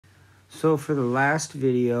So for the last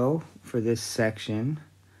video for this section,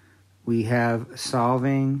 we have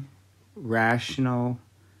solving rational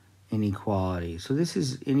inequalities. So this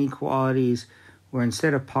is inequalities where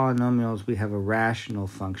instead of polynomials, we have a rational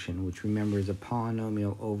function, which remember is a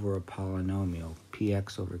polynomial over a polynomial,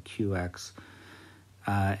 px over qx.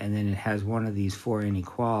 And then it has one of these four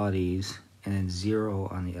inequalities and then 0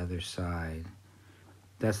 on the other side.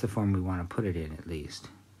 That's the form we want to put it in, at least.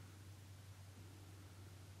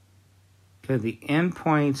 Okay, the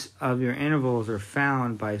endpoints of your intervals are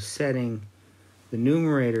found by setting the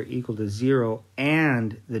numerator equal to 0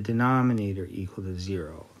 and the denominator equal to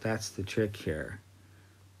 0. That's the trick here.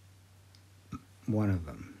 One of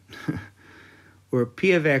them. Where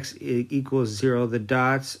p of x equals 0, the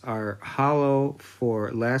dots are hollow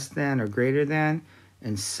for less than or greater than,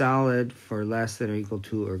 and solid for less than or equal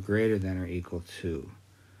to or greater than or equal to.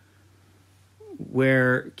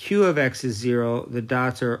 Where q of x is 0, the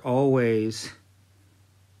dots are always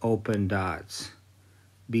open dots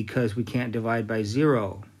because we can't divide by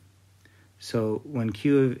 0. So when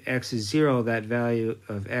q of x is 0, that value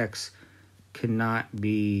of x cannot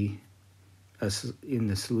be in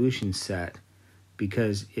the solution set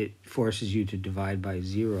because it forces you to divide by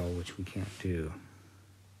 0, which we can't do.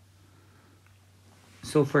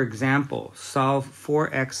 So for example, solve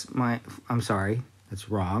 4x minus, I'm sorry, that's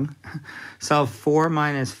wrong. Solve 4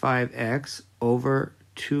 minus 5x over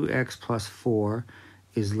 2x plus 4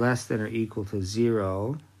 is less than or equal to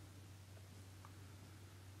 0.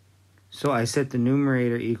 So I set the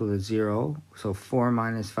numerator equal to 0. So 4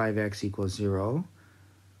 minus 5x equals 0.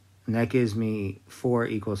 And that gives me 4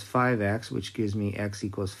 equals 5x, which gives me x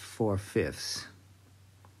equals 4/5.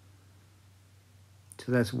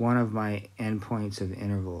 So that's one of my endpoints of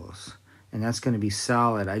intervals. And that's going to be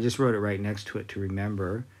solid. I just wrote it right next to it to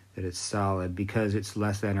remember that it's solid because it's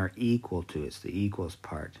less than or equal to. It's the equals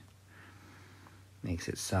part. Makes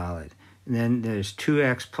it solid. And then there's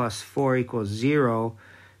 2x plus 4 equals 0.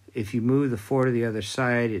 If you move the 4 to the other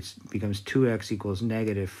side, it becomes 2x equals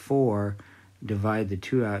negative 4. Divide the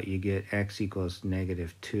 2 out, you get x equals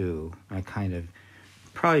negative 2. I kind of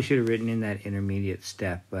probably should have written in that intermediate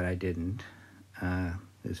step, but I didn't.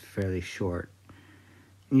 It's fairly short.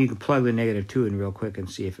 And you can plug the negative 2 in real quick and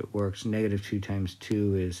see if it works. Negative 2 times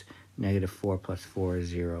 2 is negative 4 plus 4 is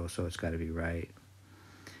 0, so it's got to be right.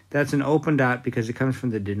 That's an open dot because it comes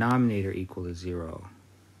from the denominator equal to 0.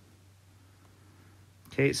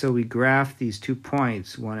 Okay, so we graph these 2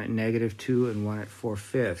 points, one at negative 2 and one at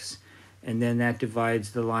 4/5. And then that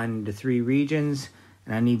divides the line into 3 regions,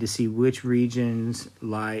 and I need to see which regions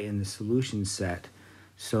lie in the solution set.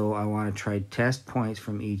 So I want to try test points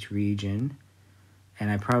from each region,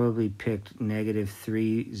 and I probably picked negative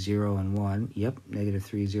 3, 0, and 1. Yep, negative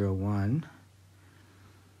 3, 0, 1.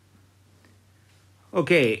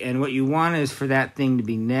 Okay, and what you want is for that thing to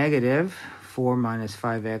be negative, 4 minus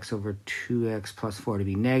 5x over 2x plus 4 to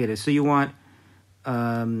be negative. So you want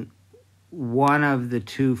one of the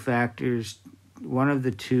two factors,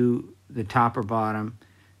 the top or bottom,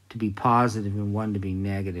 to be positive and one to be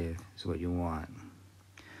negative is what you want.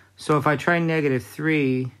 So if I try negative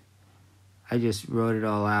 3, I just wrote it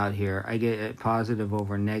all out here. I get a positive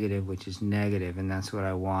over negative, which is negative, and that's what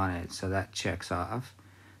I wanted, so that checks off.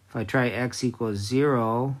 If I try x equals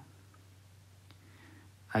 0,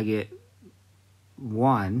 I get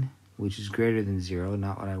 1, which is greater than 0,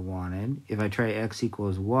 not what I wanted. If I try x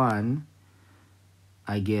equals 1,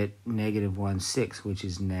 I get negative 1/6, which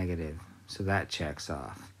is negative. So that checks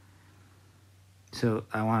off. So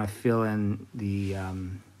I want to fill in the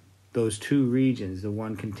those 2 regions, the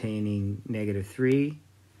one containing negative 3,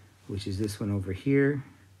 which is this one over here,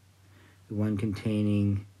 the one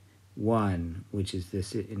containing 1, which is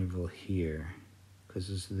this interval here, because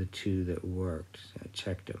those are the 2 that worked. So I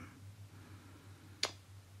checked them.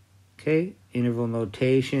 Okay, interval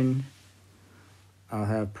notation. I'll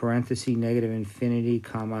have parenthesis negative infinity,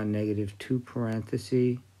 comma, negative 2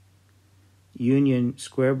 parenthesis, union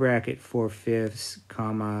square bracket 4/5,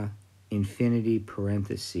 comma, infinity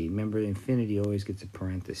parenthesis. Remember, infinity always gets a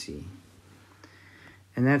parenthesis.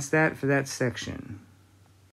 And that's that for that section.